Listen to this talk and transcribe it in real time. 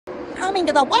coming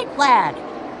to the white flag.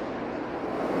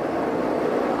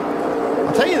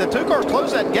 I'll tell you, the two cars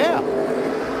close that gap.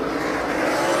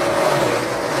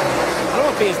 I don't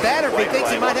know if he's that or if he thinks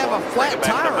he might have a flat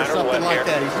tire or something like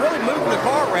that. He's really moving the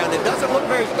car around. It doesn't look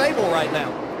very stable right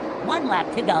now. 1 lap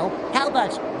to go. Kyle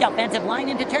Busch, defensive line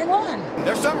into turn 1.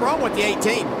 There's something wrong with the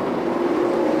 18.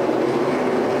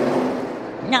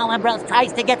 Now Ambrose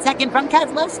tries to get second from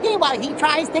Keselowski while he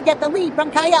tries to get the lead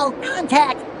from Kyle.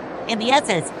 Contact in the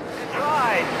S's.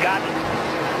 Right, got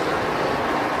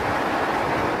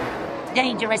it.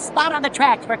 Dangerous spot on the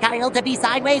track for Kyle to be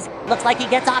sideways. Looks like he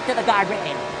gets off to the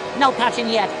guardrail. No caution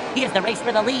yet. Here's the race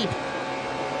for the lead.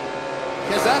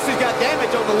 Keselowski's got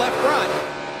damage on the left front.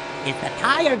 Is the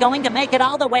tire going to make it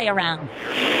all the way around?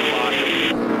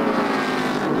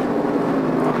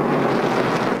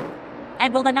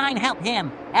 And will the 9 help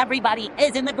him? Everybody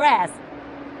is in the grass.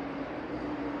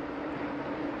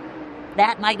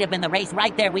 That might have been the race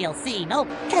right there, we'll see. Nope,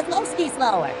 Keselowski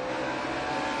slower.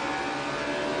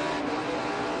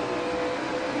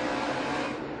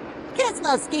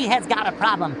 Keselowski has got a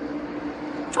problem.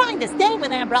 Trying to stay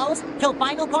with Ambrose till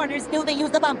final corners. Do they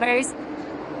use the bumpers?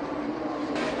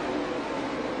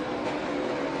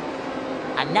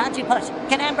 A nudgy push.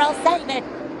 Can Ambrose save it?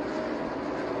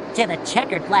 To the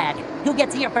checkered flag. Who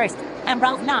gets here first?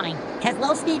 Ambrose 9.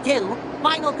 Keselowski 2.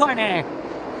 Final corner.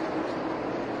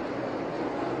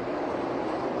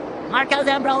 Marcos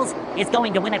Ambrose is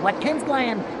going to win at Watkins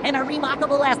Glen in a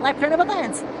remarkable last lap turn of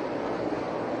events.